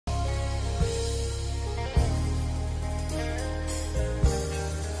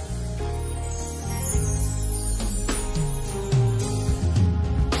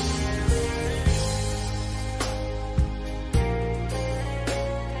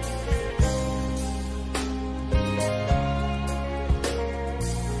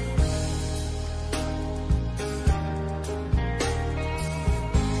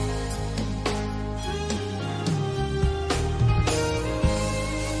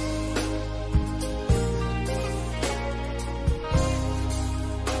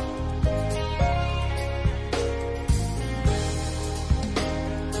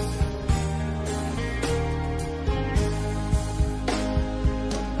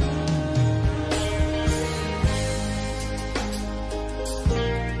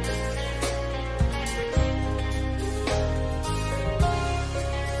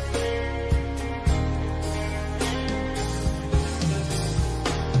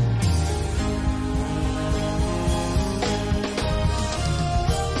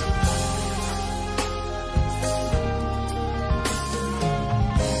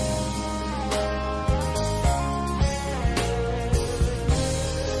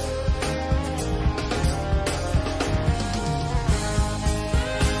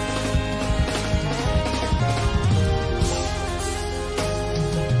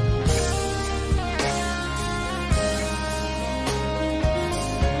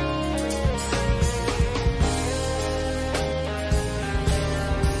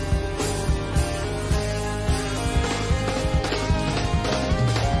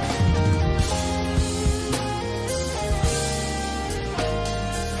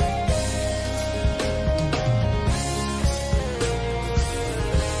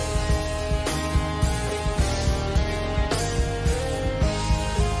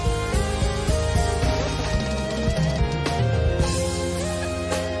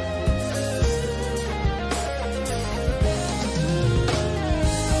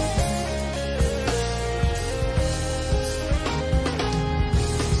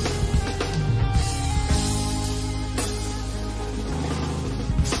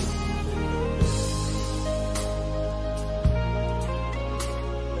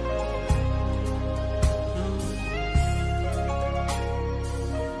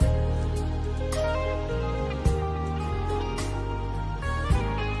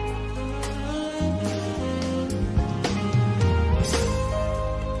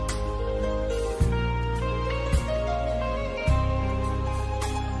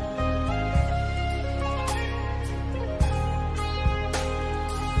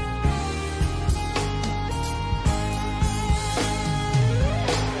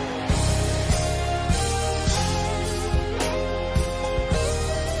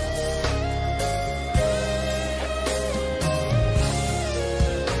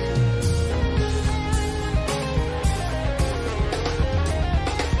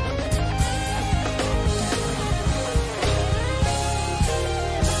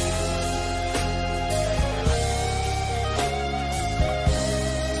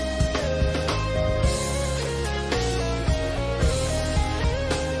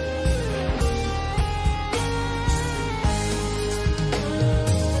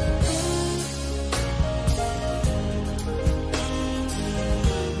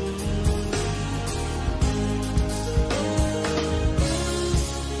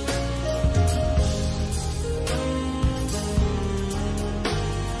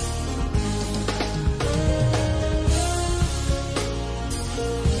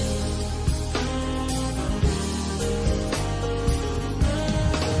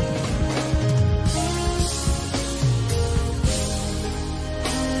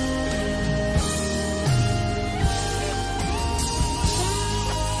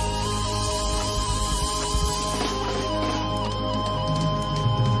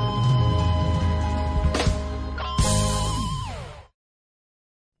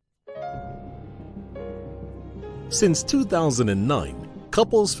Since 2009,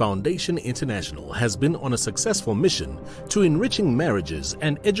 Couples Foundation International has been on a successful mission to enriching marriages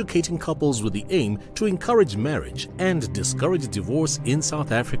and educating couples with the aim to encourage marriage and discourage divorce in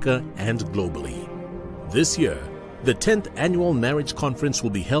South Africa and globally. This year, the 10th Annual Marriage Conference will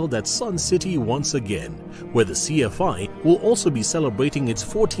be held at Sun City once again, where the CFI will also be celebrating its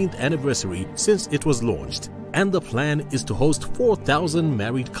 14th anniversary since it was launched, and the plan is to host 4,000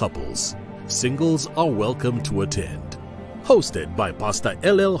 married couples. Singles are welcome to attend. Hosted by Pastor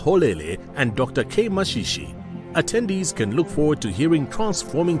LL Holele and Dr. K. Mashishi, attendees can look forward to hearing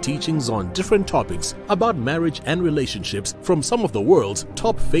transforming teachings on different topics about marriage and relationships from some of the world's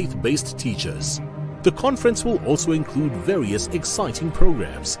top faith-based teachers. The conference will also include various exciting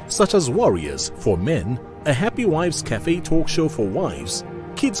programs such as Warriors for Men, a Happy Wives Cafe talk show for wives,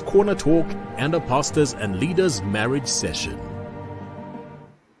 Kids Corner Talk, and a Pastors and Leaders Marriage Session.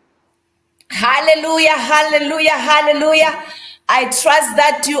 Hallelujah, hallelujah, hallelujah. I trust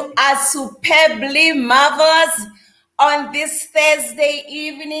that you are superbly marvelous on this Thursday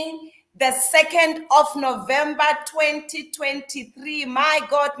evening, the 2nd of November, 2023. My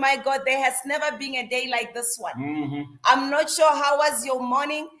God, there has never been a day like this one. I'm not sure how was your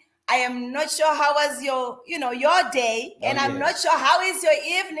morning. I am not sure how was your day. And I'm not sure how is your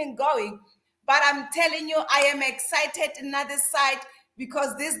evening going. But I'm telling you, I am excited on the other side,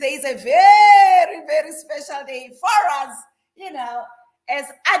 because this day is a very, very special day for us, as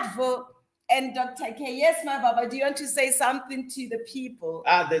Advo and Dr. K. Yes, my Baba, do you want to say something to the people?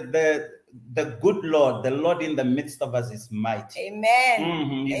 The good Lord, the Lord in the midst of us is mighty.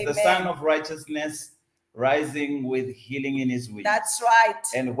 Amen. He's the Son of righteousness, rising with healing in his wings. That's right.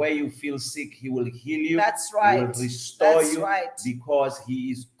 And where you feel sick, he will heal you. That's right. He will restore That's you, right. because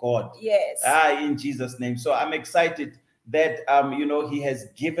he is God. Yes. In Jesus' name. So I'm excited that he has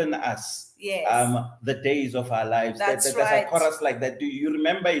given us the days of our lives. That's There's right. a chorus like that. Do you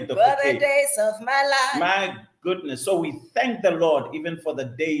remember it, Dr. For K? the days of my life. My goodness. So we thank the Lord even for the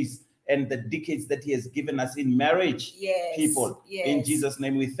days and the decades that he has given us in marriage, people. In Jesus'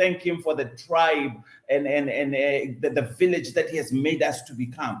 name, we thank him for the tribe and the village that he has made us to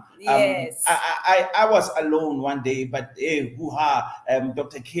become. Yes. I was alone one day, but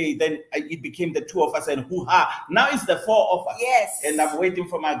Dr. K, then it became the two of us, and now it's the four of us. Yes. And I'm waiting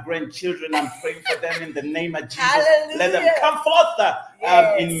for my grandchildren. I'm praying for them in the name of Jesus. Hallelujah. Let them come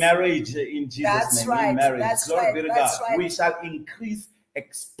forth in marriage, in Jesus' name. Right. In marriage. That's Glory right. be to That's God. right. We shall increase,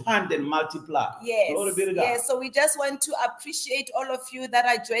 expand, and multiply. Yes. Glory be to God. Yes. So we just want to appreciate all of you that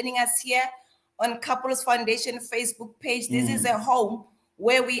are joining us here on Couples Foundation Facebook page. This is a home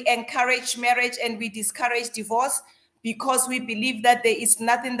where we encourage marriage and we discourage divorce, because we believe that there is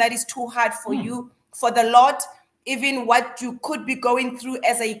nothing that is too hard for you, for the Lord. Even what you could be going through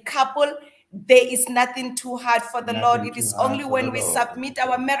as a couple, there is nothing too hard for the Lord. It is only when we submit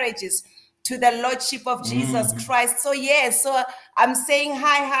our marriages to the Lordship of Jesus Christ. So so I'm saying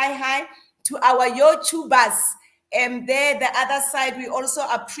hi to our YouTubers. And there, the other side, we also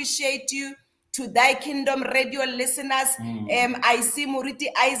appreciate you. To Thy Kingdom Radio listeners, I see Muriti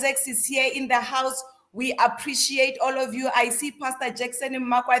Isaacs is here in the house. We appreciate all of you. I see Pastor Jackson and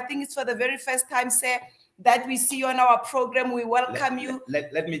Marco. I think it's for the very first time, sir, that we see you on our program. We welcome you.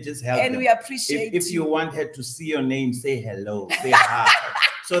 Let me just help and them. We appreciate if you want her to see your name, say hello, say hi,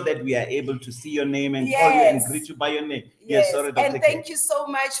 so that we are able to see your name and call you and greet you by your name. Yes, sorry, Dr. And thank you so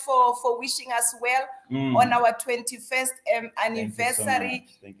much for wishing us well on our 21st anniversary.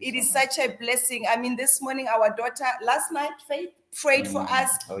 It is such a blessing. I mean, this morning, our daughter, last night, Faith, prayed for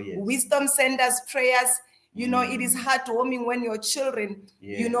us. Wisdom sent us prayers. It is heartwarming when your children,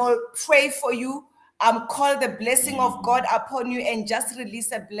 pray for you. Call the blessing of God upon you and just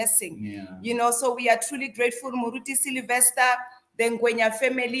release a blessing. So we are truly grateful. Muruti Sylvester, the Ngwenya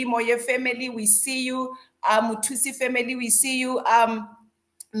family, Moye family, we see you. Mutusi family, we see you.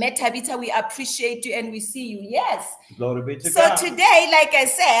 Metabita, we appreciate you and we see you. Yes. Glory be to God. So today, like I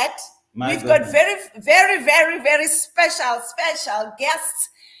said, we've got very, very, very, very special guests,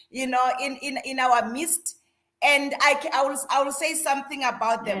 in our midst. And I will say something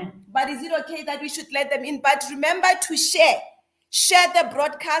about them. But is it okay that we should let them in? But remember to share the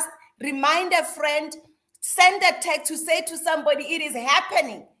broadcast, remind a friend, send a text to say to somebody, it is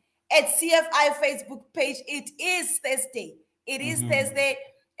happening at CFI Facebook page. It is Thursday. It is Thursday.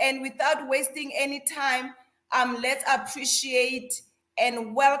 And without wasting any time, let's appreciate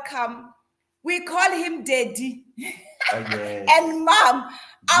and welcome. We call him Daddy and Mom,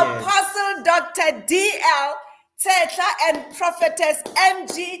 Apostle Dr. D.L. Tshehla and Prophetess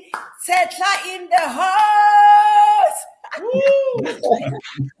MG Tshehla in the house.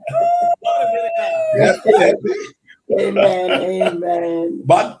 Amen. Amen.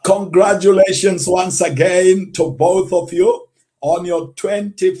 But congratulations once again to both of you on your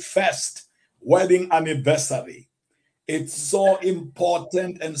 21st wedding anniversary. It's so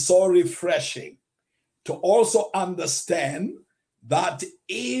important and so refreshing to also understand that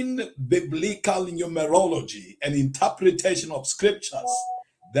in biblical numerology and interpretation of scriptures,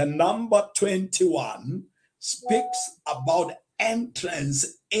 the number 21 speaks about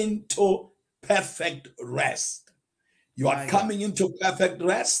entrance into perfect rest. You are coming into perfect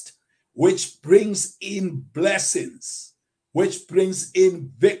rest, which brings in blessings, which brings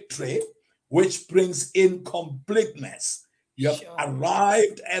in victory, which brings in completeness. You have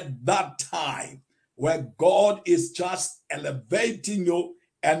arrived at that time where God is just elevating you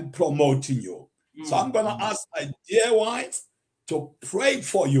and promoting you. So I'm going to ask my dear wife to pray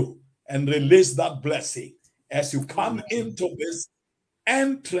for you and release that blessing as you come into this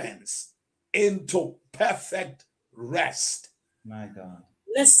entrance into perfect rest. My God.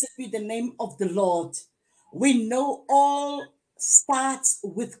 Blessed be the name of the Lord. We know all starts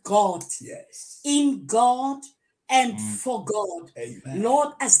with God. Yes. In God and for God. Amen.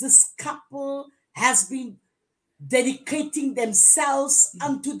 Lord, as this couple has been dedicating themselves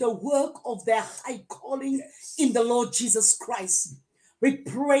unto the work of their high calling in the Lord Jesus Christ, we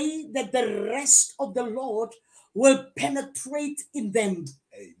pray that the rest of the Lord will penetrate in them.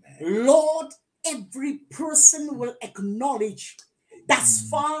 Amen. Lord, every person will acknowledge thus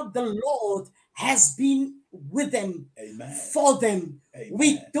far the Lord has been with them, Amen. for them. Amen.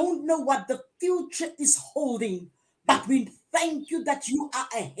 We don't know what the future is holding, but we thank you that you are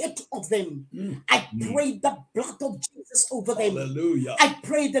ahead of them. I pray the blood of Jesus over them. Hallelujah. I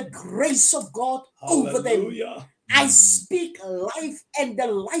pray the grace of God over them. Hallelujah. I speak life and the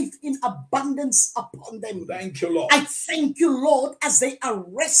life in abundance upon them. Thank you, Lord. I thank you, Lord, as they are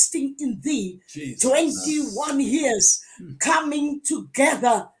resting in thee. Jesus. 21 years coming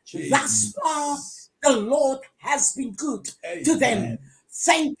together. Thus far, the Lord has been good to them.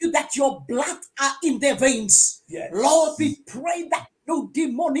 Thank you that your blood are in their veins. Yes. Lord, we pray that no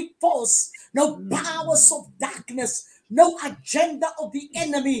demonic force, no powers of darkness, no agenda of the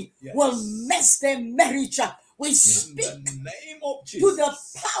enemy will mess their marriage up. We speak in the name of Jesus to the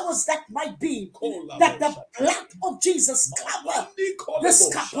powers that might be, that the blood of Jesus cover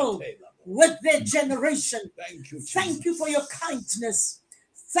this couple with their generation. Thank you, Jesus. Thank you for your kindness.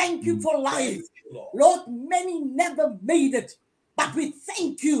 Thank you for life. You, Lord, many never made it, but we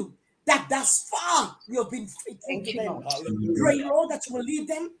thank you that thus far you have been faithful to them. Pray, Lord, that you will lead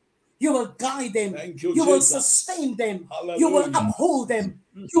them, you will guide them, you will sustain them, you will uphold them,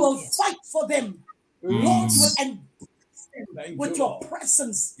 you will fight for them. Lord, you will embrace them with your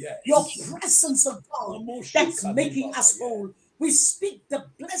presence, your presence of God that's making us whole. We speak the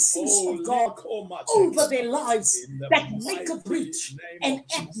blessings of God over their lives that make it rich and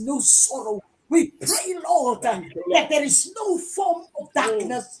add no sorrow. We pray, Lord, that there is no form of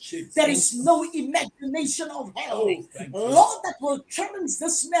darkness, there is no imagination of hell, Lord, that will challenge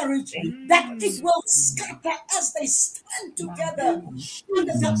this marriage, that it will scatter as they stand together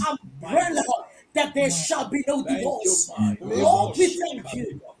under the umbrella, that there shall be no divorce. Lord, we thank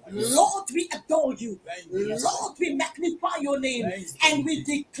you. Lord, we adore you. Lord, we magnify your name, and we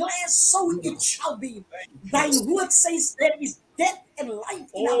declare so it shall be. Thy word says there is death and life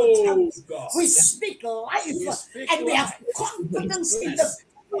in our tongues. We speak life, and we have confidence in the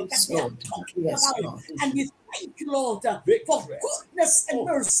that we are talking about. And we thank you, Lord, for goodness and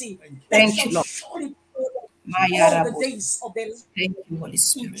mercy that shall surely all the days of their life. Thank you, Holy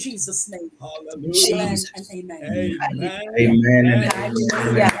Spirit. In Jesus' name. Hallelujah. Amen and amen. Amen. Amen.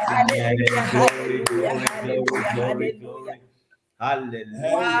 Hallelujah. Hallelujah. Hallelujah. Hallelujah.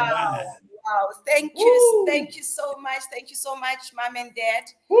 Hallelujah. Wow. Wow. Thank you. Thank you so much. Thank you so much, Mom and Dad.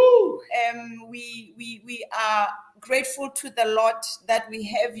 We are grateful to the Lord that we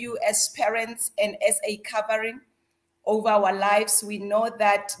have you as parents and as a covering over our lives. We know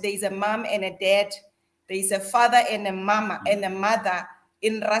that there is a mom and a dad. There is a father and a mama and a mother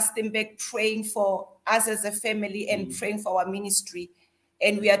in Rustenburg praying for us as a family and praying for our ministry.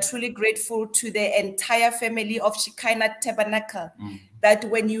 And we are truly grateful to the entire family of Shekinah Tabernacle that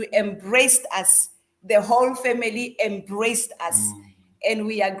when you embraced us, the whole family embraced us. And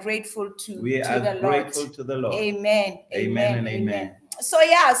we are grateful to the Lord. Amen. Amen and amen. So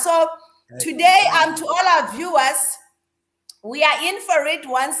today, to all our viewers, we are in for it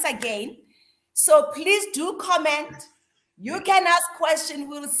once again. So please do comment. You can ask questions.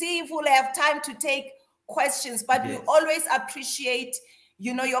 We'll see if we'll have time to take questions, but we always appreciate,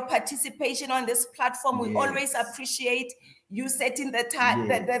 your participation on this platform. We always appreciate, you setting the time,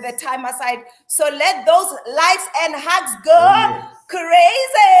 the time aside. So let those likes and hugs go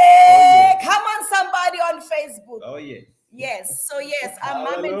crazy. Come on, somebody on Facebook. Oh yeah. Yes. So yes, our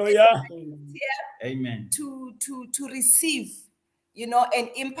mom and Hallelujah. here Amen. To receive, you know, an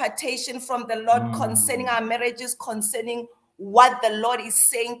impartation from the Lord concerning our marriages, concerning what the Lord is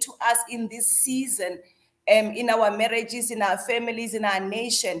saying to us in this season, in our marriages, in our families, in our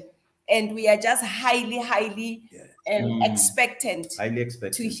nation. And we are just highly expectant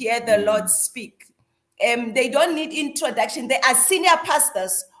to hear the Lord speak. They don't need introduction. They are senior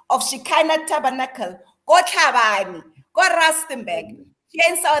pastors of Shekinah Tabernacle, God Tlhabane, God Rustenburg, here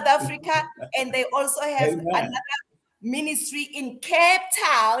in South Africa, and they also have another ministry in Cape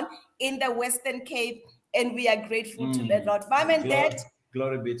Town in the Western Cape, and we are grateful to the Lord. Mom and Dad,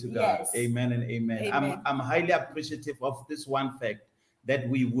 glory be to God. Yes. Amen and amen. I'm highly appreciative of this one fact, that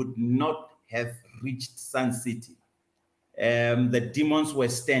we would not have reached Sun City. The demons were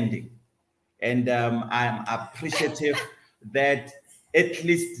standing, and I'm appreciative that at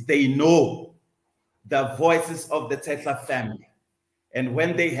least they know the voices of the Tshehla family. And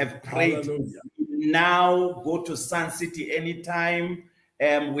when they have prayed, now go to Sun City anytime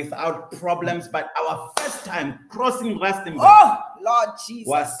without problems. But our first time crossing Rustenburg, oh Lord Jesus,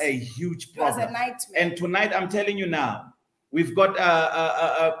 was a huge problem. It was a nightmare. And tonight, I'm telling you now, we've got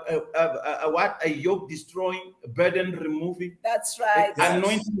a yoke destroying, burden removing. That's right.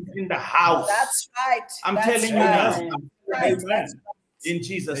 Anointing in the house. That's right. I'm telling you now. Amen. In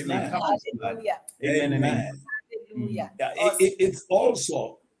Jesus' name. Hallelujah. Amen. Amen. Hallelujah. Yeah, it's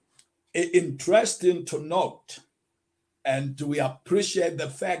also interesting to note, and we appreciate the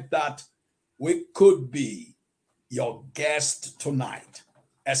fact that we could be your guest tonight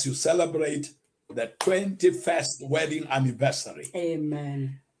as you celebrate the 21st wedding anniversary.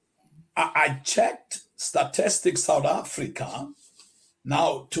 Amen. I checked Statistics South Africa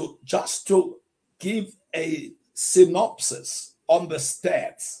now to give a synopsis on the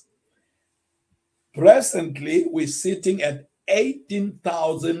stats. Presently, we're sitting at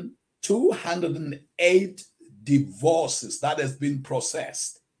 18,208 divorces that has been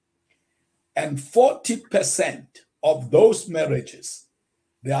processed. And 40% of those marriages,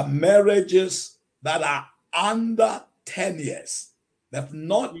 they are marriages that are under 10 years. They've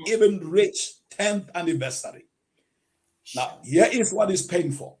not even reached 10th anniversary. Now, here is what is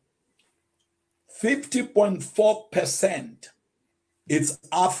painful. 50.4% it's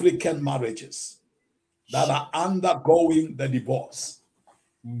African marriages that are undergoing the divorce.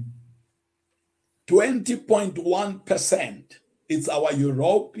 20.1% it's our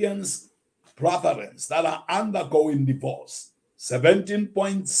Europeans brethren that are undergoing divorce.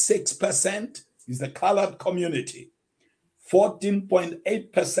 17.6% is the colored community.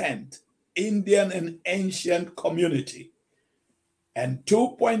 14.8% Indian and ancient community. And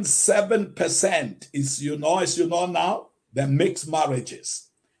 2.7% is, as you know now, the mixed marriages.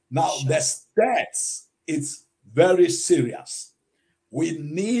 Now, the stats, it's very serious. We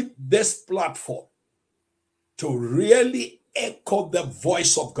need this platform to really echo the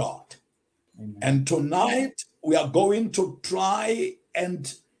voice of God. Amen. And tonight, we are going to try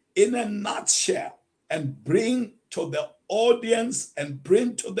and, in a nutshell, and bring to the audience and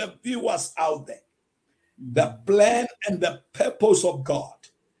bring to the viewers out there the plan and the purpose of God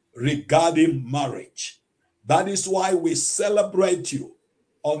regarding marriage. That is why we celebrate you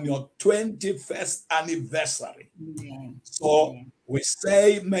on your 21st anniversary. Amen. So we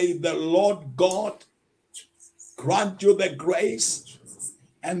say, may the Lord God grant you the grace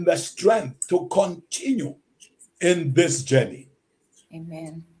and the strength to continue in this journey.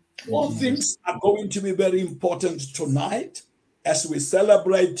 Amen. All things are going to be very important tonight as we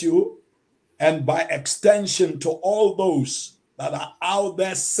celebrate you, and by extension to all those that are out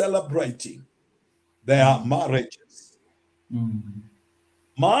there celebrating their marriages.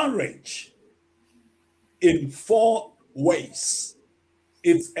 Marriage in 4 ways.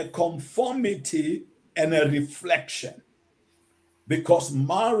 It's a conformity and a reflection, because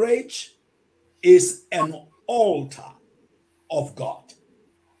marriage is an altar of God.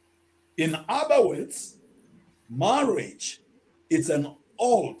 In other words, marriage is an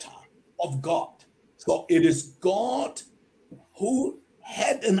altar of God. So it is God who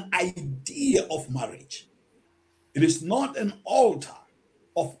had an idea of marriage. It is not an altar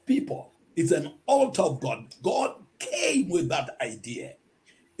of people. It's an altar of God. God came with that idea.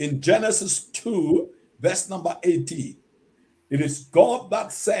 In Genesis 2, verse number 18, it is God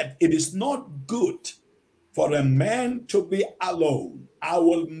that said, it is not good for a man to be alone. I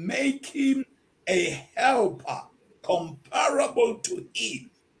will make him a helper comparable to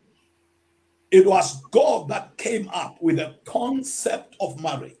him. It was God that came up with the concept of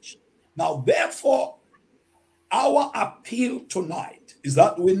marriage. Now, therefore, our appeal tonight is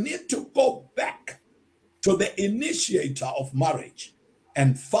that we need to go back to the initiator of marriage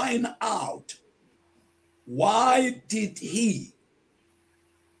and find out, why did he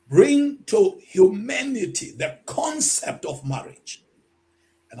bring to humanity the concept of marriage?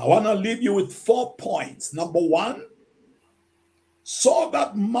 And I want to leave you with 4 points. Number 1, so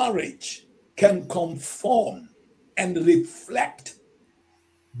that marriage can conform and reflect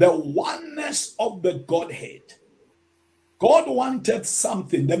the oneness of the Godhead. God wanted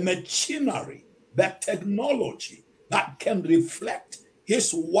something, the machinery, the technology that can reflect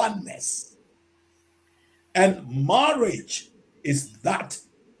his oneness. And marriage is that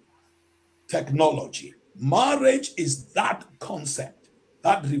technology. Marriage is that concept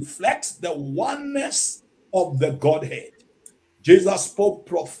that reflects the oneness of the Godhead. Jesus spoke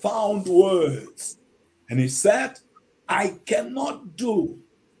profound words, and he said, I cannot do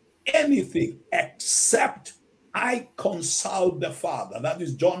anything except I consult the Father. That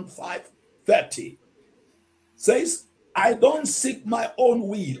is John 5:30. Says, I don't seek my own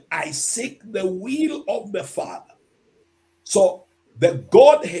will. I seek the will of the Father. So the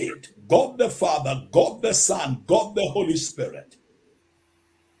Godhead, God the Father, God the Son, God the Holy Spirit,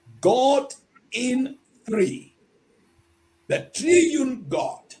 God in three, the triune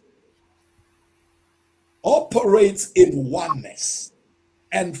God operates in oneness.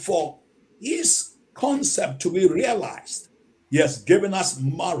 And for his concept to be realized, he has given us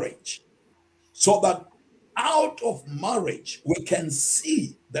marriage, so that out of marriage we can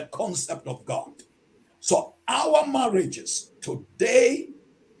see the concept of God. So our marriages today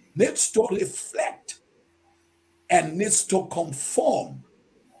needs to reflect and needs to conform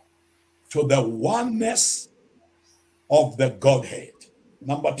to the oneness of the Godhead.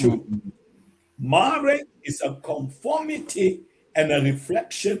 Number 2, marriage is a conformity and a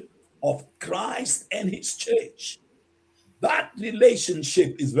reflection of Christ and his church. That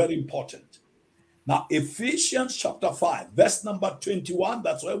relationship is very important. Now, Ephesians chapter 5, verse number 21,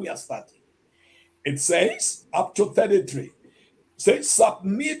 that's where we are starting. It says, up to 33, it says,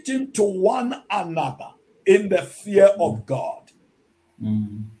 submitting to one another in the fear of God.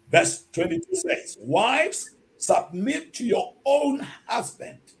 Verse 22 says, wives, submit to your own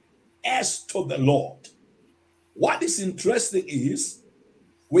husband as to the Lord. What is interesting is,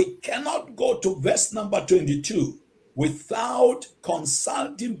 we cannot go to verse number 22 without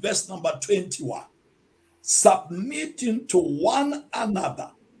consulting verse number 21. Submitting to one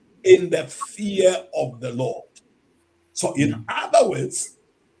another in the fear of the Lord. So in other words,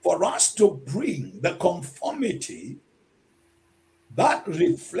 for us to bring the conformity that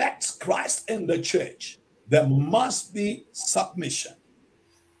reflects Christ and the church, there must be submission.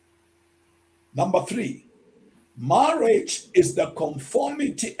 Number 3, marriage is the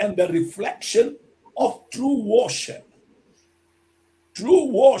conformity and the reflection of true worship. True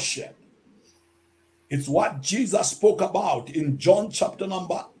worship is what Jesus spoke about in John chapter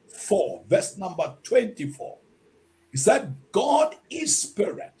number 4, verse number 24. He said, God is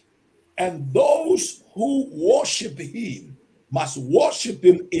spirit, and those who worship him must worship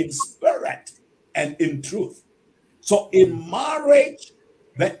him in spirit and in truth. So in marriage,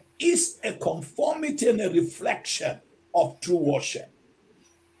 there is a conformity and a reflection of true worship.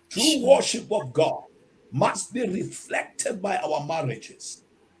 True worship of God must be reflected by our marriages.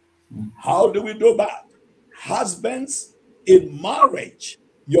 How do we do that? Husbands, in marriage,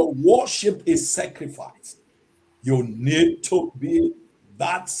 your worship is sacrifice. You need to be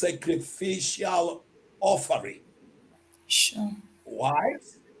that sacrificial offering. Sure.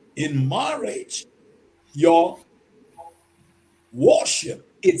 Wives, in marriage, your worship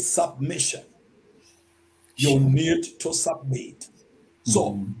is submission. You need to submit.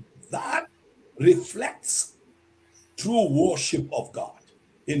 So that reflects true worship of God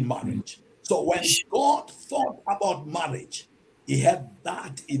in marriage. So when God thought about marriage, he had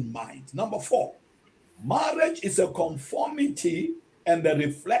that in mind. Number 4, marriage is a conformity and a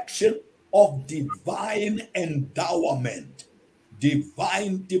reflection of divine endowment,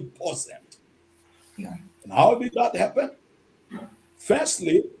 divine deposit. Yeah. And how did that happen?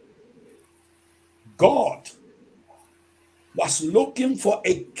 Firstly, God was looking for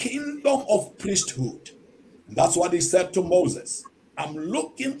a kingdom of priesthood. And that's what he said to Moses. I'm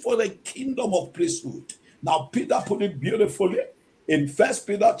looking for a kingdom of priesthood. Now, Peter put it beautifully in 1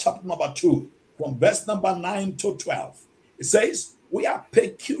 Peter chapter number 2, from verse number 9 to 12. It says, we are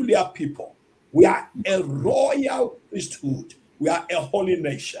peculiar people. We are a royal priesthood. We are a holy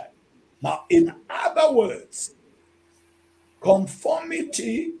nation. Now, in other words,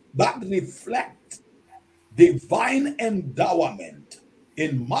 Conformity that reflects divine endowment.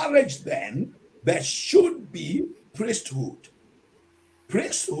 In marriage, then, there should be priesthood.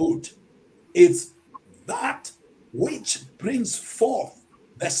 Priesthood is that which brings forth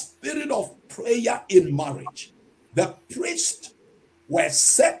the spirit of prayer in marriage. The priests were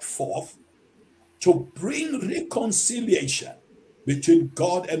set forth to bring reconciliation between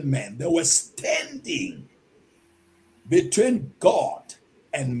God and man. They were standing between God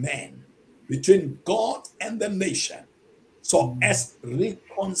and man, between God and the nation. So as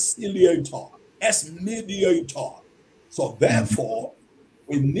reconciliator, as mediator. So therefore,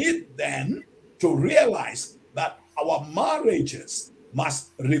 we need then to realize that our marriages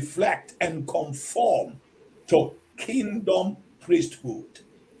must reflect and conform to kingdom priesthood.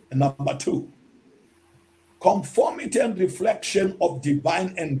 And number two, conformity and reflection of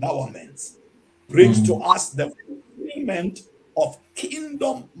divine endowments brings to us the fulfillment of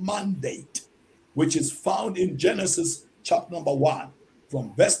kingdom mandate, which is found in Genesis chapter number 1,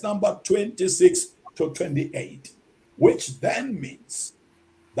 from verse number 26 to 28, which then means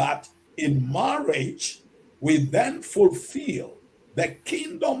that in marriage, we then fulfill the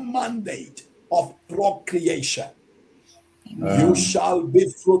kingdom mandate of procreation. You shall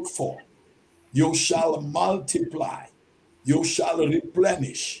be fruitful. You shall multiply. You shall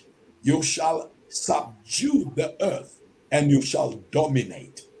replenish. You shall subdue the earth, and you shall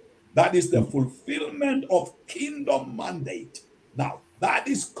dominate. That is the fulfillment of kingdom mandate. Now, that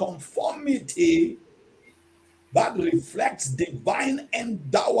is conformity that reflects divine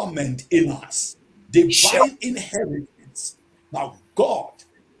endowment in us, divine inheritance. Now, God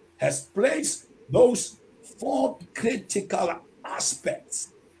has placed those 4 critical aspects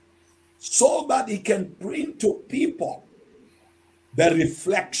so that he can bring to people the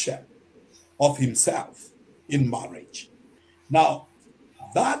reflection of himself in marriage. Now,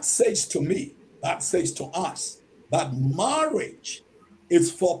 that says to me, that says to us, that marriage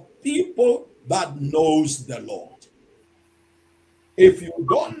is for people that knows the Lord. If you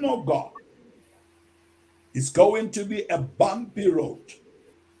don't know God, it's going to be a bumpy road,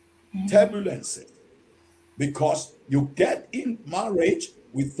 turbulences, because you get in marriage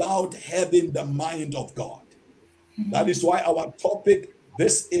without having the mind of God. That is why our topic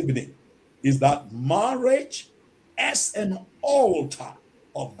this evening is that marriage as an altar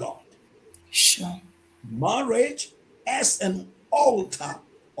of God. Sure. Marriage as an altar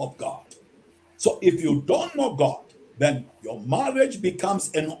of God. So if you don't know God, then your marriage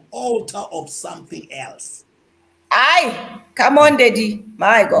becomes an altar of something else. Aye, come on, Daddy.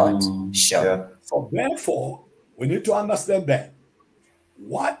 My God. Sure. Yeah. So therefore, we need to understand that.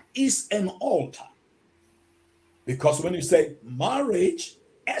 What is an altar? Because when you say marriage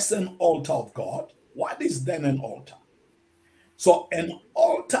as an altar of God, what is then an altar? So an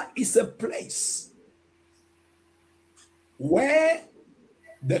altar is a place where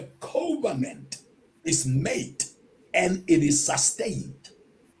the covenant is made and it is sustained.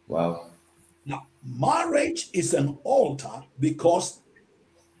 Wow. Now, marriage is an altar because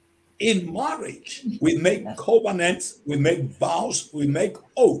in marriage, we make covenants, we make vows, we make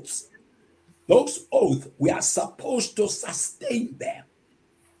oaths. Those oaths, we are supposed to sustain them.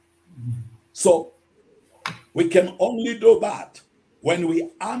 So we can only do that when we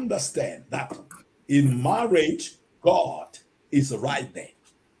understand that in marriage, God is right there.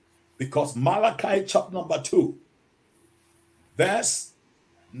 Because Malachi chapter number 2, verse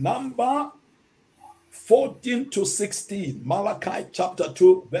number 14 to 16, Malachi chapter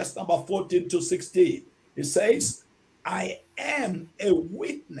 2, verse number 14 to 16, it says, I am a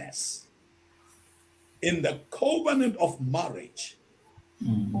witness in the covenant of marriage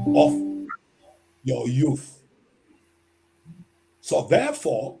of your youth. So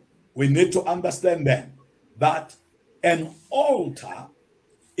therefore, we need to understand then that an altar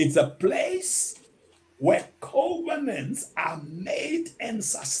is a place where covenants are made and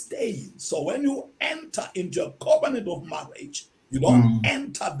sustained. So when you enter into a covenant of marriage, you don't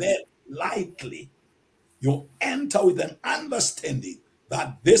enter there lightly. You enter with an understanding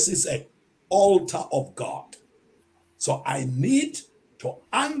that this is an altar of God. So I need to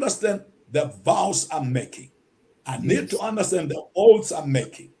understand the vows I'm making. I need to understand the oaths I'm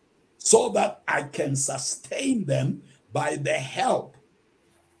making so that I can sustain them by the help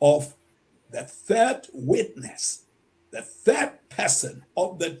of the third witness, the third person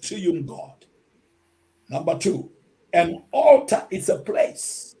of the triune God. Number 2, an altar is a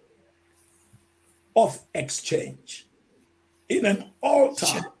place of exchange. In an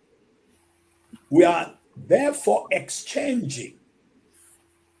altar, we are therefore exchanging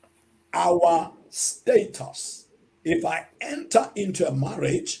our status, if I enter into a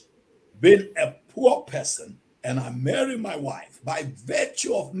marriage being a poor person and I marry my wife, by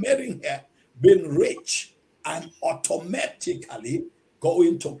virtue of marrying her, being rich, I'm automatically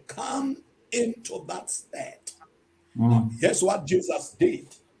going to come into that state. Now, here's what Jesus did.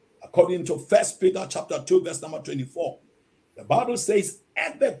 According to 1 Peter chapter 2, verse number 24, the Bible says,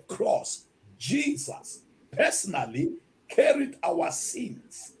 at the cross, Jesus personally carried our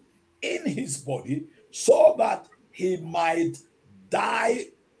sins in his body so that he might die,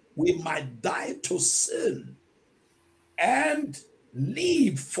 we might die to sin and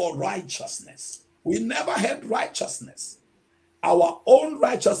live for righteousness. We never had righteousness. Our own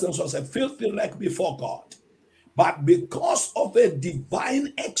righteousness was a filthy rag before God. But because of a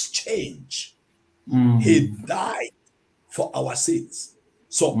divine exchange, he died for our sins.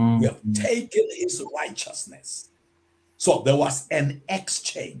 So we have taken his righteousness. So there was an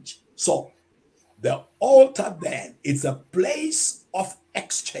exchange. So the altar then is a place of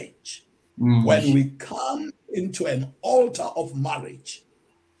exchange. When we come into an altar of marriage,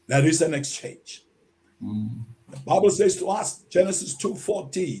 there is an exchange. The Bible says to us, Genesis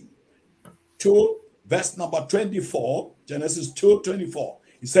 2:14, 2 verse number 24, Genesis 2:24,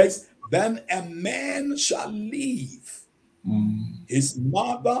 it says, then a man shall leave his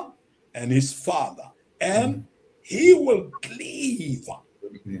mother and his father, and he will cleave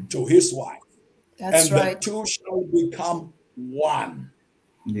to his wife. That's and right. the two shall become one.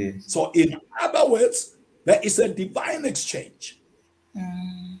 Yes. So in other words, there is a divine exchange.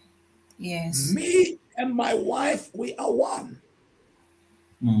 Yes. Me and my wife, we are one.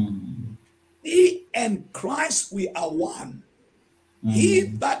 Me and Christ, we are one. He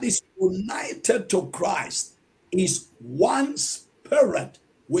that is united to Christ is one spirit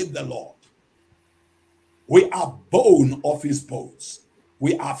with the Lord. We are bone of his bones.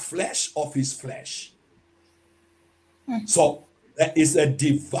 We are flesh of his flesh. So there is a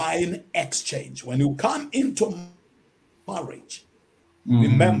divine exchange. When you come into marriage,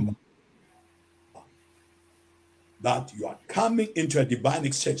 remember that you are coming into a divine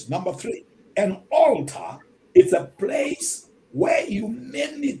exchange. Number 3, an altar is a place where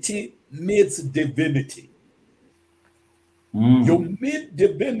humanity meets divinity. You meet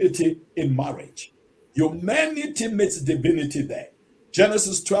divinity in marriage. Humanity meets divinity there.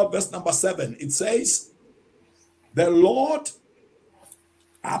 Genesis 12, verse number 7, it says, the Lord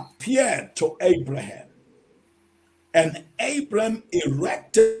appeared to Abraham, and Abraham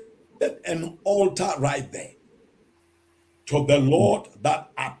erected an altar right there to the Lord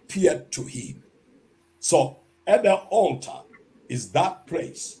that appeared to him. So at the altar is that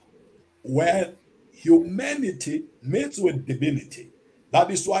place where humanity meets with divinity.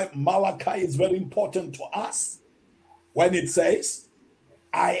 That is why Malachi is very important to us when it says,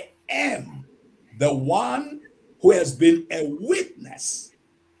 I am the one who has been a witness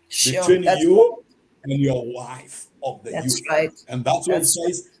between you and your wife of the youth. Right. And that's what it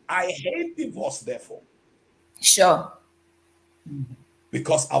says, I hate divorce, therefore. Sure.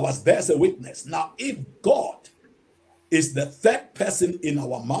 Because I was there as a witness. Now, if God is the third person in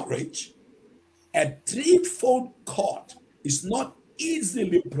our marriage, a threefold cord is not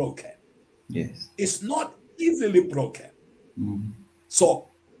easily broken. Yes. It's not easily broken. So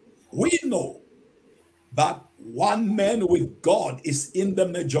we know that one man with God is in the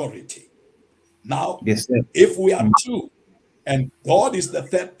majority. Now, yes, sir. If we are two and God is the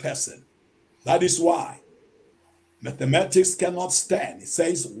third person, that is why mathematics cannot stand. It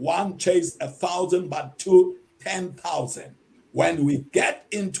says 1 chase 1,000, but 2 10,000. When we get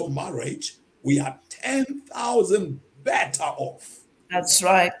into marriage, we are 10,000 better off. That's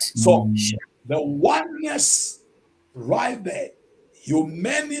right. So the oneness right there,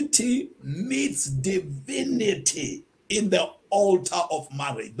 humanity meets divinity in the altar of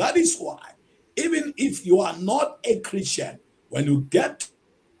marriage. That is why, even if you are not a Christian, when you get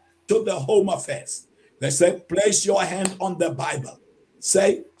to the home affairs, they say, place your hand on the Bible.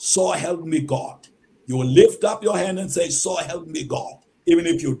 Say, so help me God. You will lift up your hand and say, so help me God, even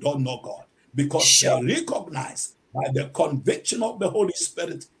if you don't know God. Because they recognize by the conviction of the Holy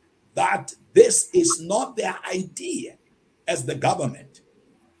Spirit that this is not their idea as the government,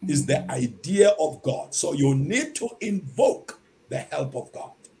 is the idea of God. So you need to invoke the help of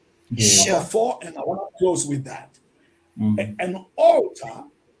God. Number 4, and I want to close with that. An altar,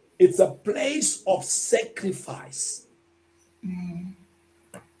 it's a place of sacrifice.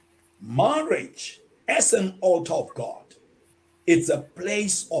 Marriage, as an altar of God, it's a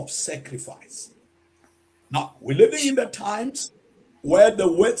place of sacrifice. Now, we're living in the times where the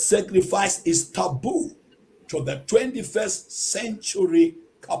word sacrifice is taboo to the 21st century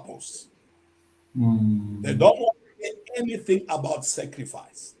couples. They don't want to say anything about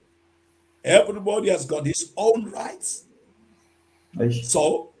sacrifice. Everybody has got his own rights.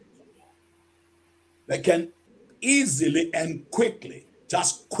 So they can easily and quickly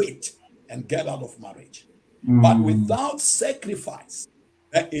just quit and get out of marriage. But without sacrifice,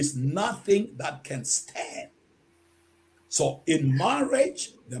 there is nothing that can stand. So in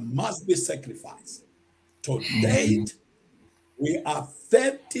marriage, there must be sacrifice. To date, we are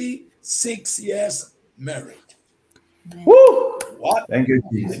 36 years married. Woo! What? Thank you,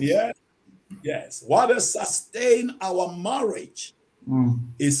 Jesus. Yes. What has sustained our marriage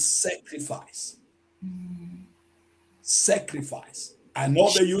is sacrifice. Sacrifice. I know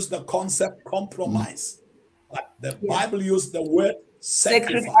they use the concept compromise, but the Bible used the word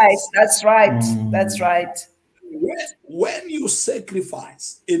sacrifice. That's right. That's right. When you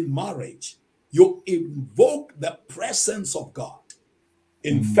sacrifice in marriage, you invoke the presence of God.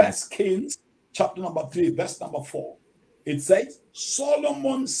 In 1 Kings chapter number 3, verse number 4, it says,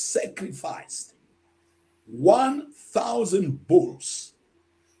 Solomon sacrificed 1,000 bulls.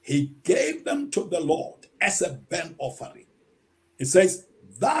 He gave them to the Lord as a burnt offering. It says,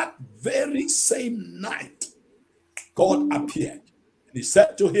 that very same night, God appeared. And he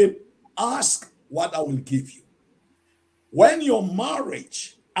said to him, ask what I will give you. When your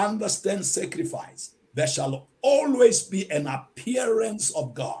marriage understands sacrifice, there shall always be an appearance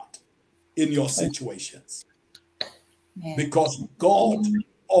of God in your situations. Because God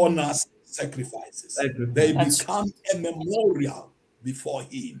honors sacrifices. They become a memorial before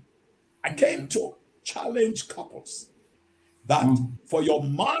him. I came to challenge couples that for your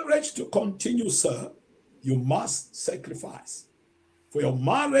marriage to continue, sir, you must sacrifice. For your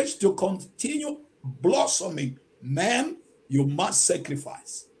marriage to continue blossoming, man, you must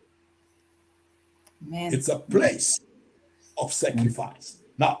sacrifice. It's a place of sacrifice.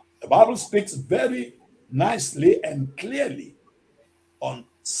 Now, the Bible speaks very nicely and clearly on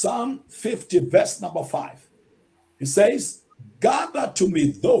Psalm 50, verse number 5. It says, gather to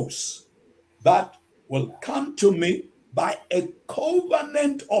me those that will come to me by a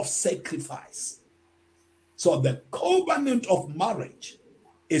covenant of sacrifice. So the covenant of marriage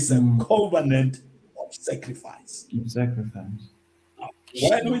is a covenant of sacrifice.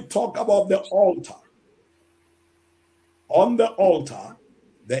 When we talk about the altar, on the altar,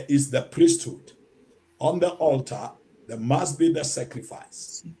 there is the priesthood. On the altar, there must be the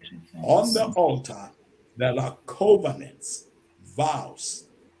sacrifice. On the altar, there are covenants, vows.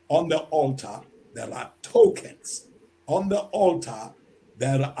 On the altar, there are tokens. On the altar,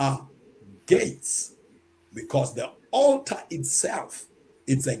 there are gates. Because the altar itself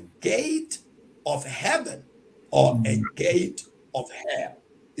is a gate of heaven or a gate of hell.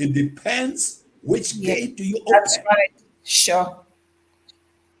 It depends which gate do you open. That's right. Sure.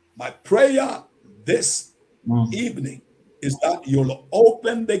 My prayer this evening is that you'll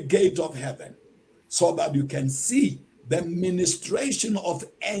open the gate of heaven so that you can see the ministration of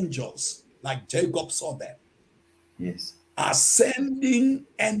angels like Jacob saw them. Yes. Ascending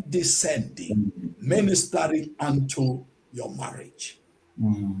and descending, ministering unto your marriage.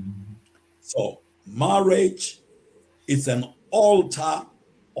 So marriage is an altar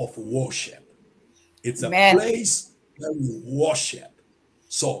of worship. It's a place where we worship.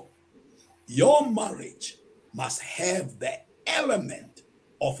 So your marriage must have the element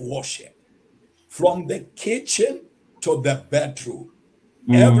of worship. From the kitchen to the bedroom,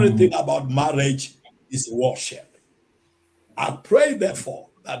 everything about marriage is worship. I pray, therefore,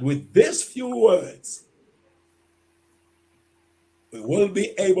 that with these few words, we will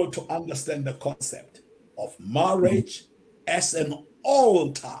be able to understand the concept of marriage as an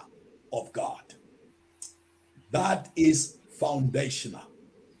altar of God. That is foundational,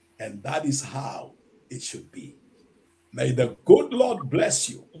 and that is how it should be. May the good Lord bless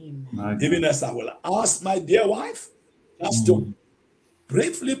you, even as I will ask my dear wife just to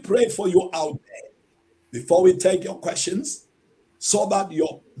briefly pray for you out there before we take your questions, so that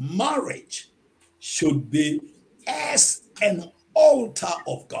your marriage should be as an altar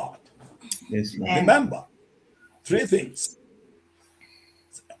of God. Yes, remember, three things.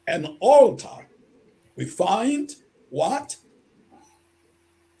 An altar, we find what?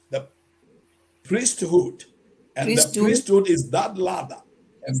 The priesthood. And the priesthood is that ladder.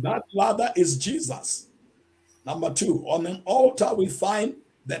 And that ladder is Jesus. Number two, on an altar we find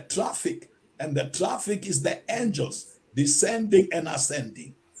the traffic. And the traffic is the angels descending and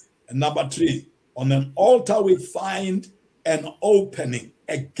ascending. And number three, on an altar we find an opening,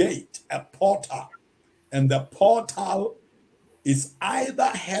 a gate, a portal. And the portal is either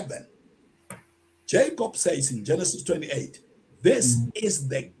heaven. Jacob says in Genesis 28, this is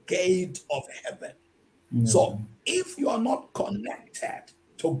the gate of heaven. So if you are not connected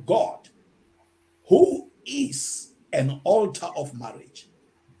to God, who is an altar of marriage,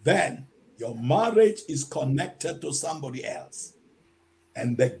 then your marriage is connected to somebody else.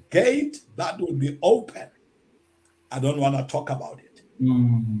 And the gate that will be open, I don't want to talk about it.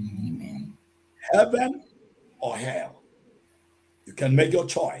 Amen. Heaven or hell. You can make your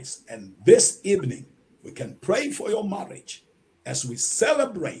choice. And this evening, we can pray for your marriage as we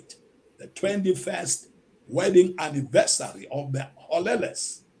celebrate the 21st wedding anniversary of the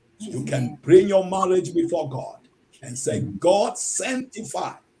Holeles. You can bring your marriage before God and say, God,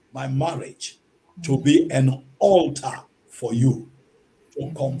 sanctify my marriage to be an altar for you,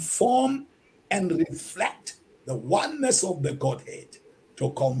 to conform and reflect the oneness of the Godhead, to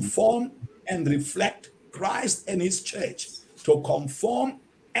conform and reflect Christ and his church, to conform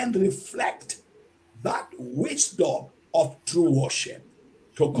and reflect that wisdom of true worship,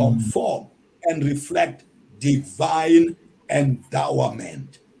 to conform and reflect divine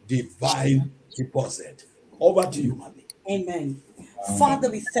endowment, divine deposit. Over to you, Mommy. Amen. Father,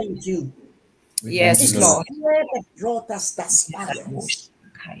 we thank you. Yes, Lord. That brought us thus far.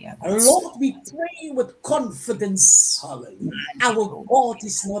 Lord, we pray with confidence. Hallelujah. Our God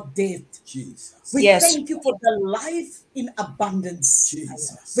is not dead. Jesus. We thank you for the life in abundance.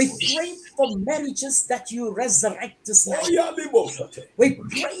 Jesus. We pray for marriages that you resurrect us now. We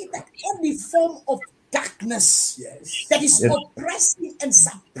pray that any form of darkness that is oppressing and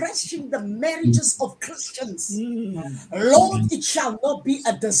suppressing the marriages of Christians, Lord, it shall not be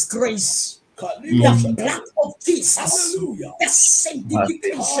a disgrace. The blood of Jesus, the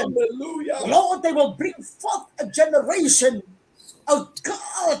sanctification, Lord, they will bring forth a generation of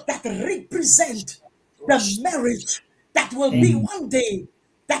God that represent the marriage that will be one day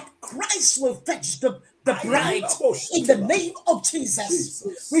that Christ will fetch the bride in the name of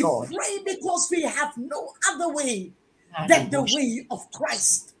Jesus. We pray because we have no other way than the way of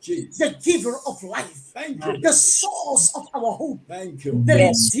Christ, the giver of life, the source of our hope,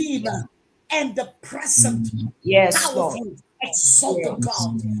 the Redeemer, and the present, powerful, exalted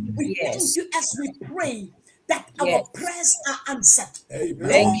God. We thank you as we pray that our prayers are answered.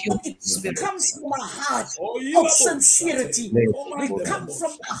 Lord, it comes from a heart of sincerity. We come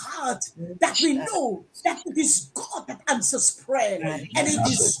from a heart that we know that it is God that answers prayer, and it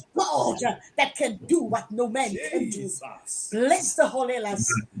is God that can do what no man can do. Bless the Holelas.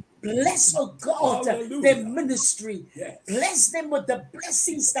 Bless, oh God, their ministry. Bless them with the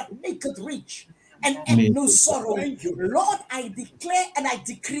blessings that make it rich and no sorrow. Lord, I declare and I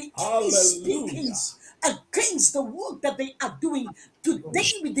decree any speakings against the work that they are doing.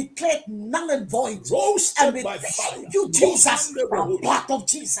 Today we declare null and void. And we thank you, Jesus, the blood of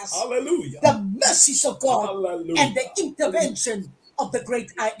Jesus, the mercies of God, and the intervention of the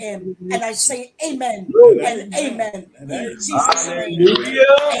great I am. And I say amen and amen in Jesus' name.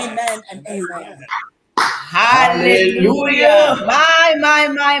 Amen and amen. Hallelujah. My.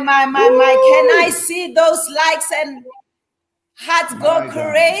 Can I see those likes and hearts go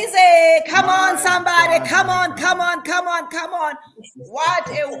crazy? Come on, somebody. Come on. What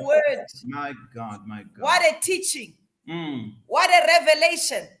a word. My God. What a teaching. What a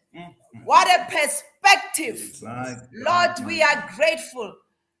revelation. What a perspective. Lord, we are grateful.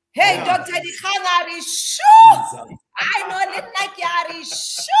 Hey, Dr. Dikhanari, shoo! I know it like Yari,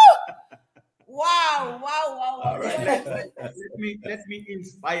 shoo! Wow. All right. Let me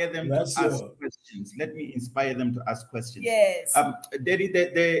inspire them to ask questions. Let me inspire them to ask questions. Yes. Daddy,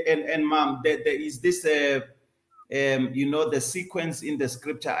 and Mom, there is this, the sequence in the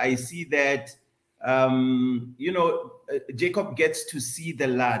scripture. I see that, Jacob gets to see the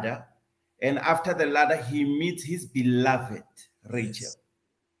ladder, and after the ladder, he meets his beloved Rachel.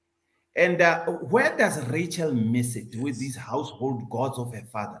 And where does Rachel miss it with these household gods of her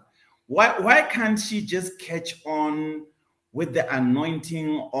father? Why can't she just catch on with the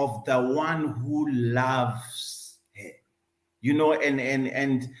anointing of the one who loves her? The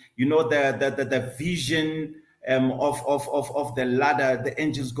vision of the ladder, the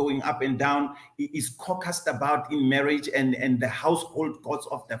angels going up and down, is focused about in marriage, and the household gods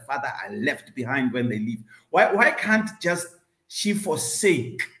of the father are left behind when they leave. Why can't just she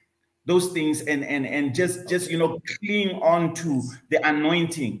forsake those things and just cling on to the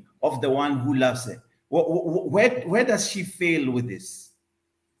anointing of the one who loves her? Where does she fail with this?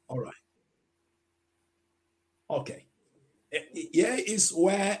 All right. Okay. Here is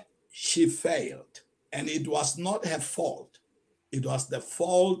where she failed, and it was not her fault. It was the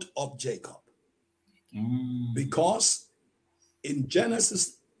fault of Jacob. Because in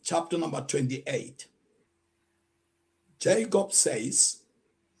Genesis chapter number 28, Jacob says,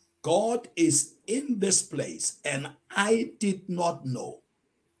 God is in this place and I did not know.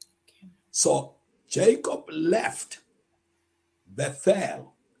 So Jacob left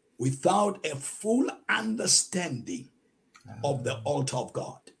Bethel without a full understanding of the altar of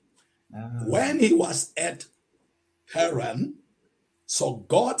God. When he was at Haran, so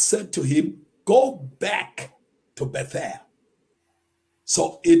God said to him, go back to Bethel.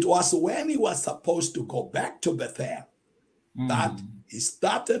 So it was when he was supposed to go back to Bethel that he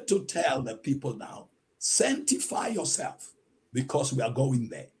started to tell the people now, sanctify yourself because we are going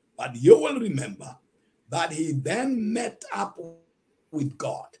there. But you will remember that he then met up with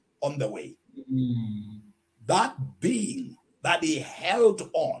God on the way. That being that he held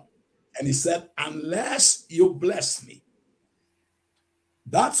on, and he said, unless you bless me.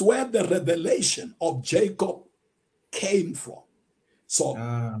 That's where the revelation of Jacob came from. So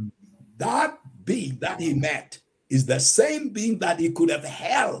that being that he met is the same being that he could have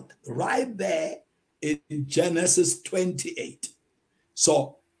held right there in Genesis 28.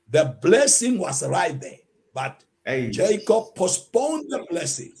 So the blessing was right there, but Jacob postponed the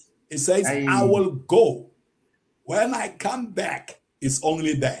blessing. He says, I will go. When I come back, it's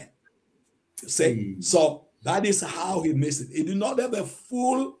only then. You see? So that is how he missed it. He did not have a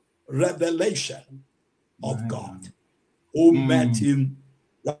full revelation of God, who met him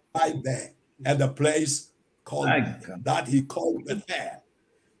right there at the place called that he called Bethel.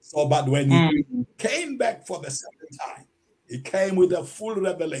 So, but when he came back for the second time, he came with a full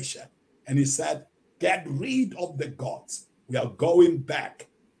revelation, and he said, get rid of the gods. We are going back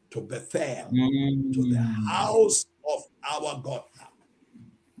to Bethel, to the house of our God now.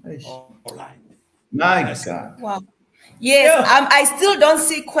 All right. My God. Wow. Yes, I still don't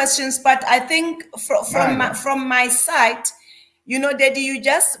see questions, but I think from my side, you know, Daddy, you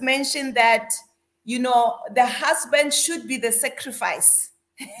just mentioned that, you know, the husband should be the sacrifice.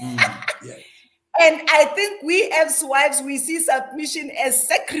 Yes. And I think we as wives, we see submission as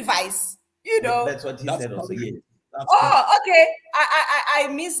sacrifice, you know. That's what he said also, yes. Oh, okay. I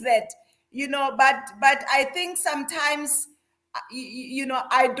miss that, you know, but I think sometimes, you know,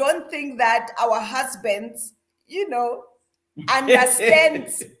 I don't think that our husbands, you know,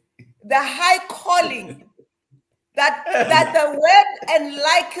 understand the high calling that the word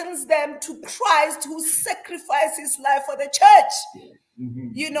enlightens them to Christ, who sacrificed his life for the church.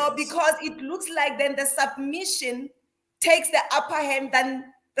 You know, because it looks like then the submission takes the upper hand than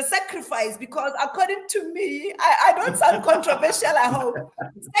the sacrifice, because according to me, I don't sound controversial, I hope.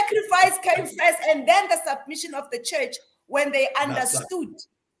 Sacrifice came first and then the submission of the church when they understood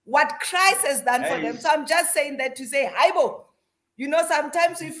what Christ has done for them. So I'm just saying that to say, Haibo, you know,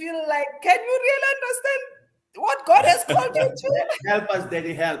 sometimes you feel like, can you really understand what God has called you to? Help us,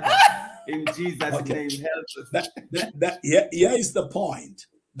 Daddy, help us. In Jesus' name, help us. Here is the point.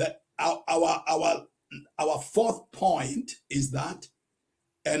 That our fourth point is that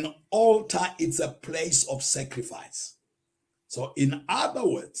an altar is a place of sacrifice. So in other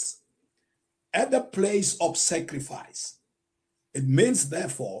words, at the place of sacrifice, it means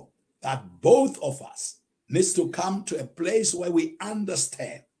therefore that both of us needs to come to a place where we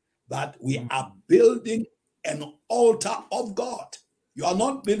understand that we are building an altar of God. You are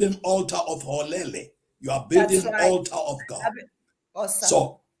not building an altar of Holele. You are building an altar of God. Awesome.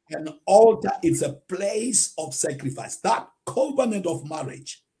 So an altar is a place of sacrifice. That covenant of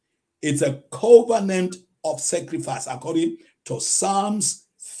marriage, it's a covenant of sacrifice according to Psalms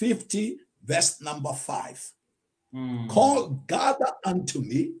 50, verse number 5. Call, gather unto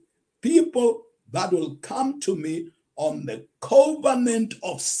me people that will come to me on the covenant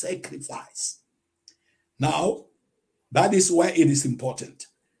of sacrifice. Now, that is where it is important.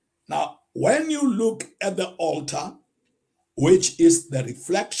 Now, when you look at the altar, which is the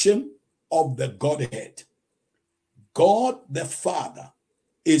reflection of the Godhead, God the Father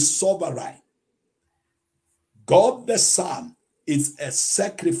is sovereign. God the Son is a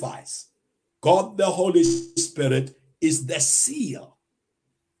sacrifice. God the Holy Spirit is the seal.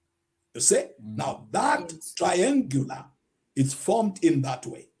 You see? Now that triangular is formed in that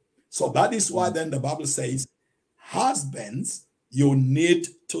way. So that is why then the Bible says, husbands, you need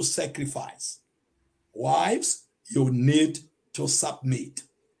to sacrifice. Wives, you need to submit.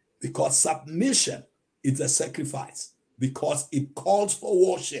 Because submission is a sacrifice. Because it calls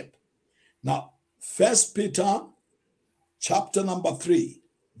for worship. Now, 1 Peter chapter number 3,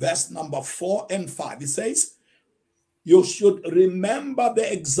 verse number 4 and 5, it says, you should remember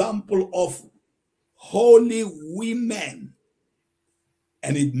the example of holy women.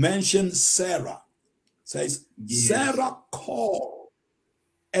 And it mentions Sarah. It says, Sarah called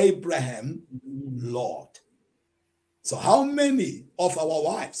Abraham Lord. So how many of our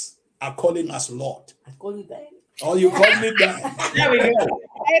wives are calling us Lord? I call you that. Oh, you call me that. There we go.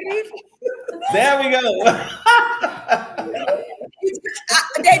 There we go.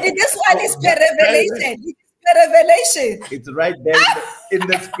 This one is per revelation. Per revelation. It's right there in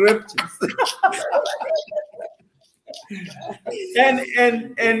the scriptures.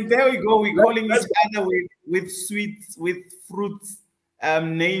 and there we go. We're calling each other with sweets, with fruits,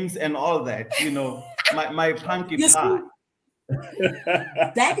 names and all that. You know, my punky pie.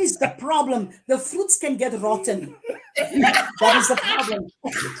 That is the problem. The fruits can get rotten. That is the problem.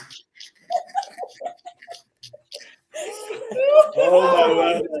 Oh my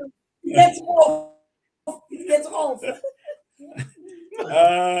word. It gets off. It gets off.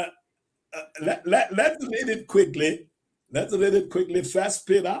 Let's read it quickly. Let's read it quickly. 1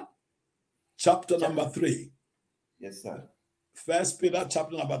 Peter chapter number 3. Yes, sir. 1 Peter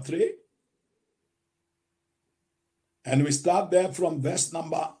chapter number 3. And we start there from verse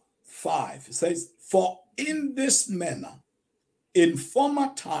number 5. It says, for in this manner, in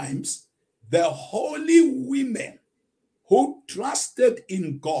former times, the holy women who trusted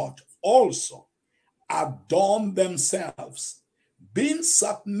in God also adorned themselves, being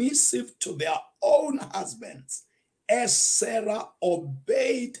submissive to their own husbands, as Sarah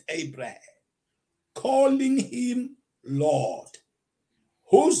obeyed Abraham, calling him Lord,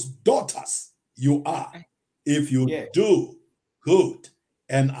 whose daughters you are, if you do good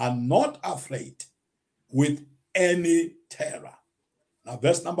and are not afraid with any terror. Now,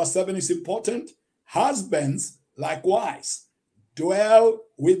 verse number 7 is important. Husbands, likewise, dwell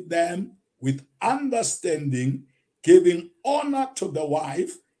with them with understanding, giving honor to the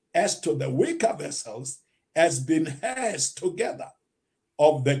wife as to the weaker vessels, as being heirs together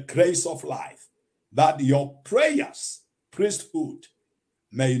of the grace of life, that your prayers, priesthood,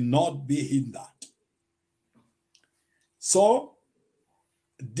 may not be hindered. So,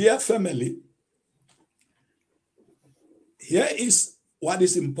 dear family, here is what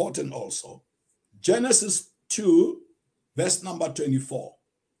is important also. Genesis 2, verse number 24.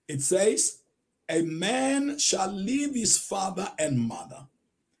 It says, a man shall leave his father and mother.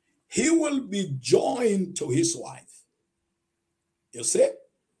 He will be joined to his wife. You see?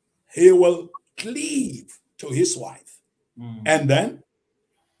 He will cleave to his wife. And then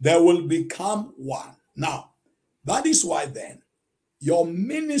they will become one. Now, that is why then your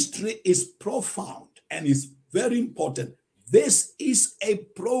ministry is profound and is very important. This is a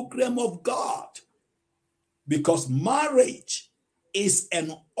program of God, because marriage is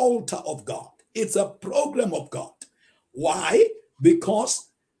an altar of God. It's a program of God. Why?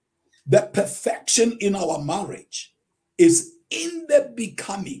 Because the perfection in our marriage is in the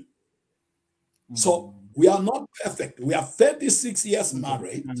becoming. So we are not perfect. We are 36 years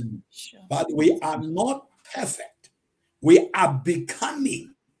married, but we are not perfect. We are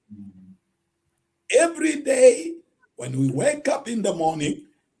becoming. Every day when we wake up in the morning,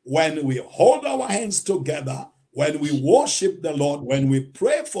 when we hold our hands together, when we worship the Lord, when we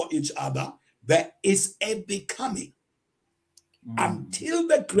pray for each other, there is a becoming until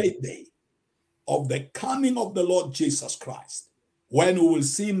the great day of the coming of the Lord Jesus Christ, when we will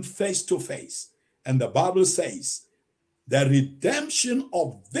see him face to face. And the Bible says the redemption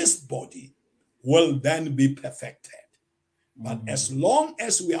of this body will then be perfected. But as long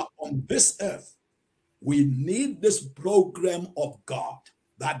as we are on this earth, we need this program of God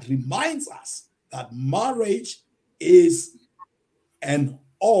that reminds us that marriage is an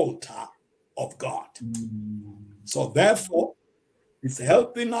altar of God. So therefore, it's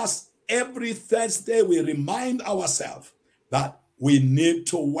helping us every Thursday. We remind ourselves that we need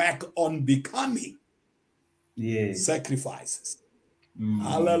to work on becoming sacrifices.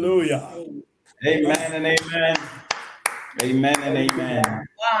 Hallelujah. Amen and amen. Amen and amen.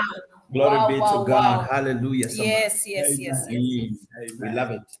 Wow. Glory be to God. Wow. Hallelujah. Yes. We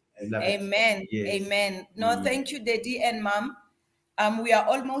love it. We love Amen. it. Yes. Amen. No, thank you, Daddy and Mom. We are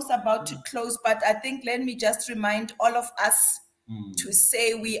almost about to close, but I think let me just remind all of us to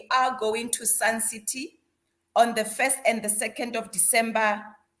say we are going to Sun City on the 1st and the 2nd of December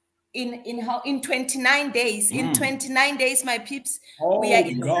in 29 days. In 29 days, my peeps, we are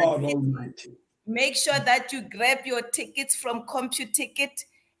in God Almighty. Make sure that you grab your tickets from CompuTicket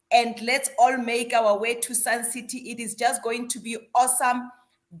and let's all make our way to Sun City. It is just going to be awesome.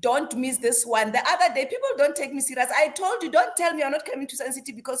 Don't miss this one. The other day, people don't take me serious. I told you, don't tell me you're not coming to Sun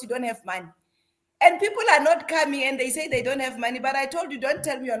City because you don't have money. And people are not coming and they say they don't have money. But I told you, don't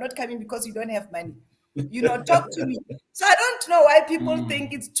tell me you're not coming because you don't have money. You know, talk to me. So I don't know why people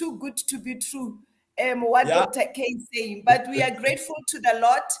think it's too good to be true. What Dr. K is saying. But we are grateful to the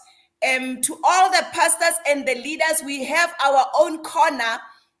Lord. To all the pastors and the leaders, we have our own corner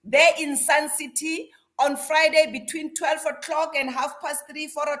there in Sun City on Friday between 12 o'clock and 3:30,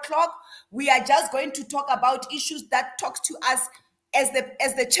 4 o'clock. We are just going to talk about issues that talks to us as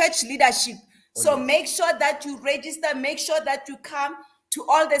the church leadership. So make sure that you register, make sure that you come. To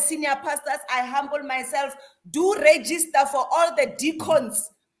all the senior pastors, I humble myself. Do register for all the deacons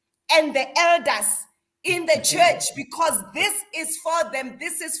and the elders in the church, because this is for them,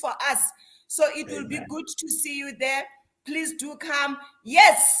 this is for us. So it will be good to see you there. Please do come.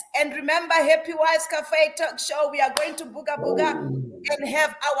 Yes, and remember, Happy Wives Cafe Talk Show. We are going to Booga Booga and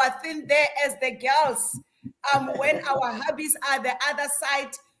have our thing there as the girls. When our hubbies are the other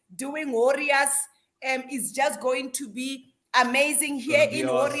side doing Warriors, it's just going to be amazing here in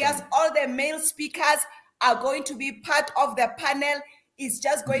Warriors. All the male speakers are going to be part of the panel. It's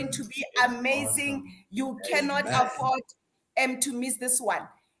just going to be amazing. You cannot afford to miss this one.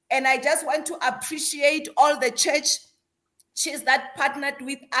 And I just want to appreciate all the churches that partnered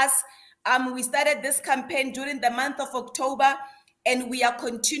with us. We started this campaign during the month of October, and we are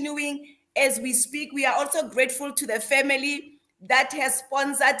continuing as we speak. We are also grateful to the family that has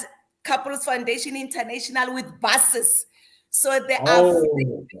sponsored Couples Foundation International with buses. So there are free,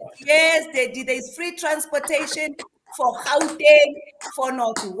 yes, there's free transportation for Gauteng, for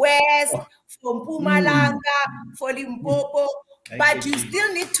Northwest, for Mpumalanga, for Limpopo. But you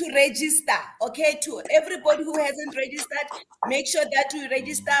still need to register, okay? To everybody who hasn't registered, make sure that you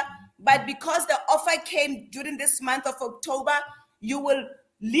register. But because the offer came during this month of October, you will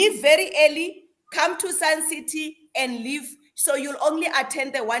leave very early, come to Sun City and leave. So you'll only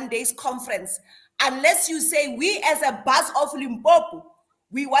attend the 1 day's conference. Unless you say, we as a bus of Limpopo,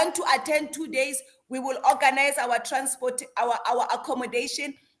 we want to attend 2 days, we will organize our transport, our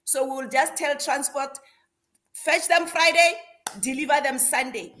accommodation. So we will just tell transport, fetch them Friday, deliver them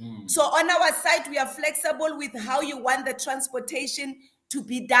Sunday. So on our side, we are flexible with how you want the transportation to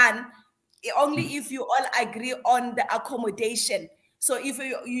be done, only if you all agree on the accommodation. So if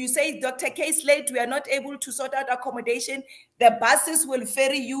you say, Dr. K is late, we are not able to sort out accommodation, the buses will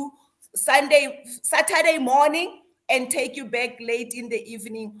ferry you Saturday morning and take you back late in the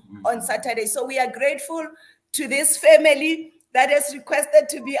evening on Saturday. So we are grateful to this family that has requested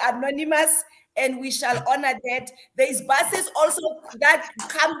to be anonymous, and we shall honor that. There's buses also that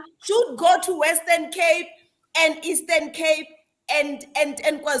should go to Western Cape and Eastern Cape and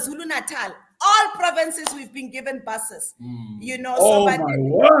KwaZulu Natal. All provinces we've been given buses, you know. Oh, so, my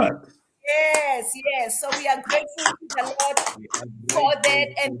word. Yes. So we are grateful to the Lord for that.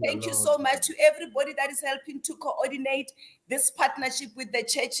 And thank you so much to everybody that is helping to coordinate this partnership with the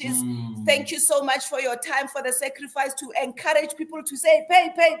churches. Thank you so much for your time, for the sacrifice to encourage people to say,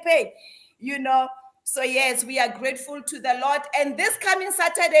 pay, you know. So yes, we are grateful to the Lord. And this coming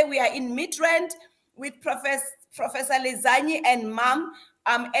Saturday, we are in Midrand with Professor Lezani and Mom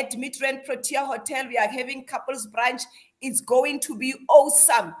at Midrand Protea Hotel. We are having couples brunch. It's going to be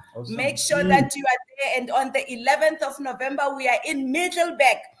awesome. Make sure that you are there. And on the 11th of November, we are in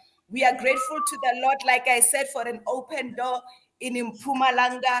Middelburg. We are grateful to the Lord, like I said, for an open door in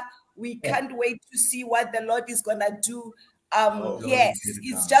Mpumalanga. We can't wait to see what the Lord is going to do. Yes,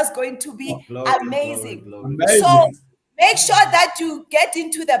 it's just going to be amazing. So make sure that you get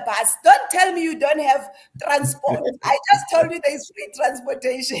into the bus. Don't tell me you don't have transport. I just told you there is free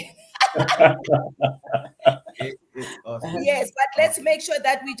transportation. Awesome. Yes, but let's make sure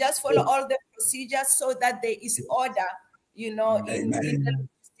that we just follow all the procedures so that there is order, you know, in the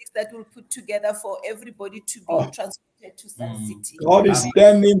logistics that we'll put together for everybody to be transported to Sun City. God is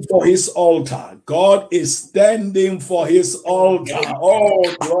standing for his altar. God is standing for his altar.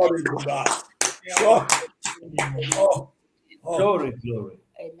 Oh, glory to God. Glory.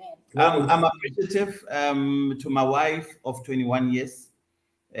 Amen. I'm appreciative to my wife of 21 years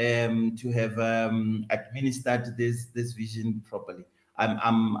to have administered this vision properly.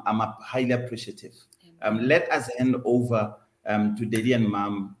 I'm highly appreciative. Let us hand over to Daddy and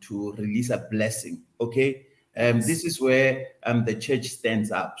Mom to release a blessing. Okay. This is where the church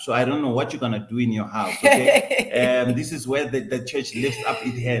stands up. So I don't know what you're gonna do in your house. Okay. This is where the church lifts up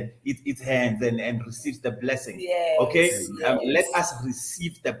its hands and receives the blessing. Yes, okay. Yes. Let us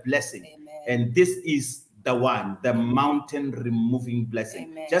receive the blessing. Amen. And this is the one, the mountain removing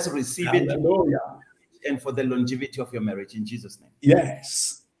blessing. Amen. Just receive Hallelujah. it, and for the longevity of your marriage in Jesus' name.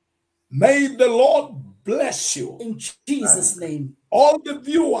 Yes. May the Lord bless you. In Jesus' name. All the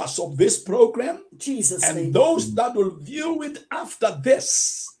viewers of this program, Jesus' and name. those that will view it after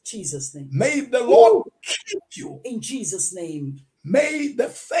this, Jesus' name. may the Lord keep you. In Jesus' name. May the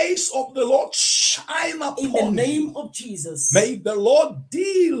face of the Lord shine upon you. In the name of Jesus. May the Lord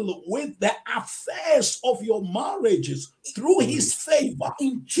deal with the affairs of your marriages through his favor,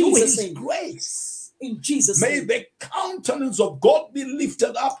 through his grace. In Jesus' May name. the countenance of God be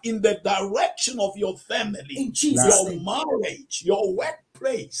lifted up in the direction of your family, in Jesus' your marriage, your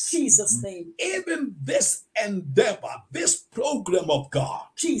workplace. Jesus' name. Even this endeavor, this program of God.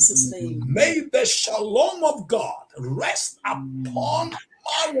 Jesus' name. May the shalom of God rest upon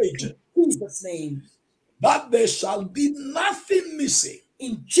marriage. Jesus' name. That there shall be nothing missing.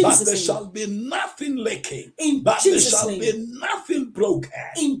 In Jesus' that there name. shall be nothing lacking. In that Jesus' there shall name. be nothing broken.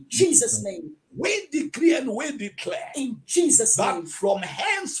 In Jesus' name. We decree and we declare in Jesus' that name. from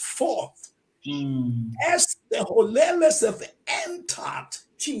henceforth, as the Holeles have entered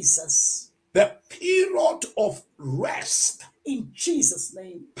Jesus, the period of rest, in Jesus'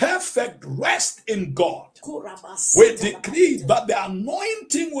 name, perfect rest in God, we decree that the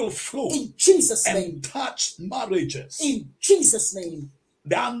anointing will flow in Jesus' name, and touch marriages. In Jesus' name,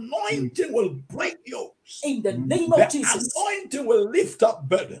 the anointing will break yokes. In the name of Jesus, the anointing will lift up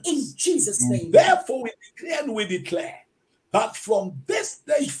burdens. In Jesus' name. Therefore, we decree and we declare that from this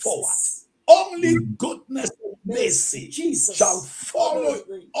day forward, only goodness and mercy shall follow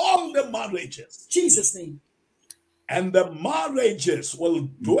all the marriages. Jesus' name. And the marriages will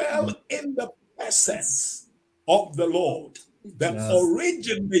dwell in the presence of the Lord, the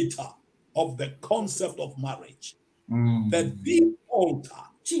originator of the concept of marriage, the deep altar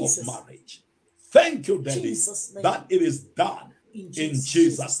of marriage. Thank you, Daddy, that it is done in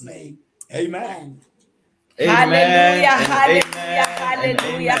Jesus' name. Amen. Hallelujah, hallelujah,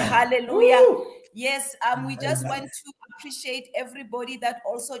 hallelujah, hallelujah. Yes, we just want to appreciate everybody that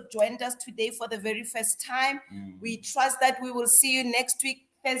also joined us today for the very first time. We trust that we will see you next week,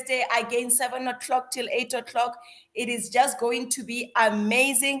 Thursday, again, 7 o'clock till 8 o'clock. It is just going to be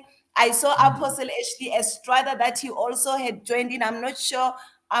amazing. I saw Apostle Ashley Estrada that he also had joined in. I'm not sure,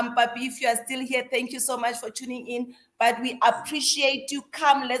 Papi, if you are still here, thank you so much for tuning in. But we appreciate you.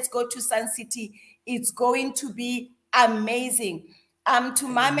 Come, let's go to Sun City. It's going to be amazing. To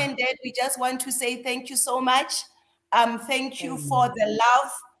Mom and Dad, we just want to say thank you so much. Thank you for the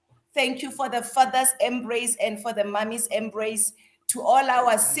love. Thank you for the father's embrace and for the mommy's embrace. To all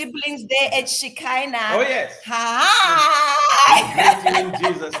our siblings there at Shekinah. Oh, yes. Hi. We greet you in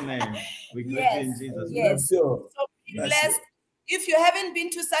Jesus' name. We greet you in Jesus' name. Yes. So be blessed. If you haven't been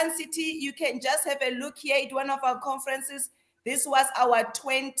to Sun City, you can just have a look here at one of our conferences. This was our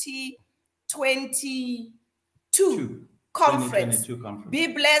 2022 conference. Be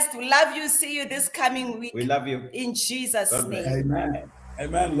blessed. We love you. See you this coming week. We love you. In Jesus' name. Amen.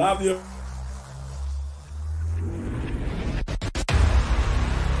 Amen. Love you.